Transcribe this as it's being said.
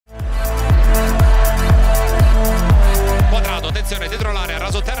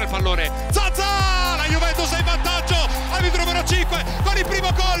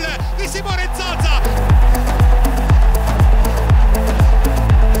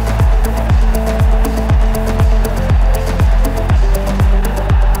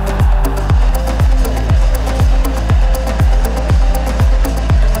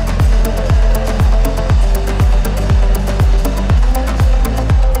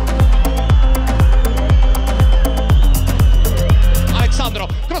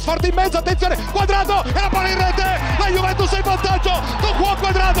forte in mezzo, attenzione, Quadrato e la palla in rete, la Juventus è in vantaggio con Juan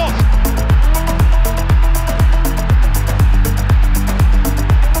Quadrato.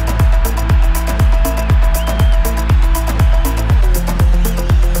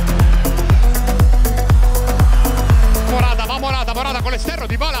 Morata con l'esterno,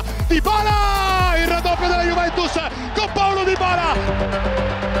 Dybala, il raddoppio della Juventus con Paulo Dybala.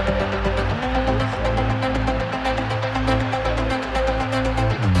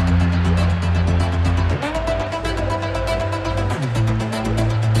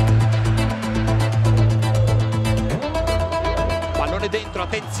 Pallone dentro,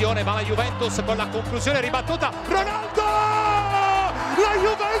 attenzione, va la Juventus con la conclusione ribattuta, Ronaldo! La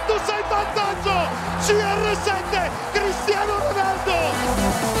Juventus è in vantaggio, CR7, Cristiano Ronaldo!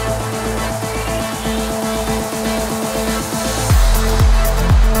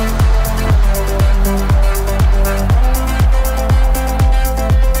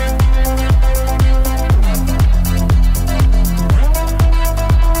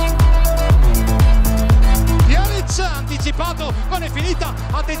 Yildiz anticipato, non è finita,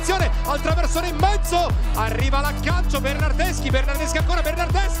 attenzione al traversone in mezzo, arriva l'aggancio, Bernardeschi ancora,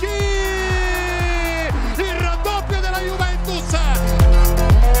 Bernardeschi! Il raddoppio della Juventus!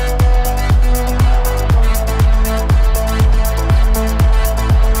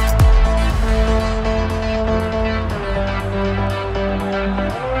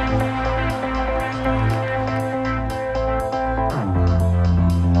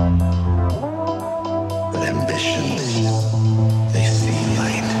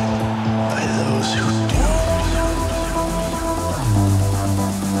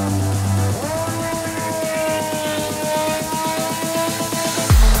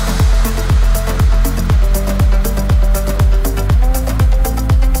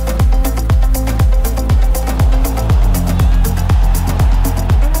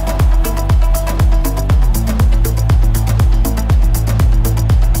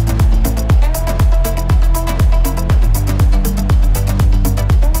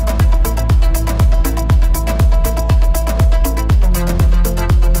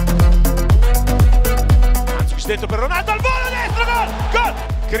 Dentro per Ronaldo, al volo destro, gol!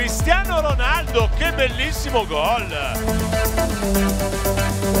 Cristiano Ronaldo, che bellissimo gol!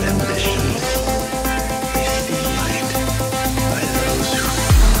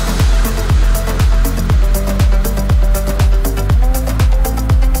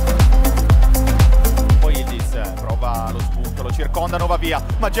 Poi Yildiz prova lo spunto, lo circondano, va via,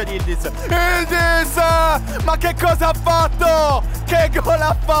 magia di Yildiz! Yildiz! Ma che cosa ha fatto? Che gol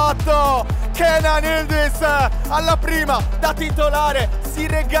ha fatto? Kenan Yildiz alla prima da titolare si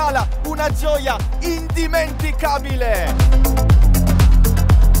regala una gioia indimenticabile.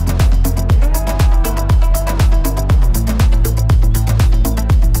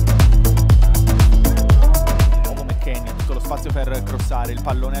 Nuovo McKennie, tutto lo spazio per crossare, il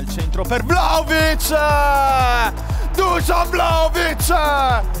pallone al centro per Vlahovic. Dusan Vlahovic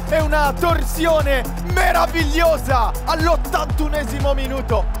è una torsione meravigliosa all'81esimo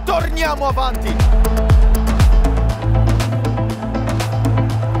minuto. Torniamo avanti.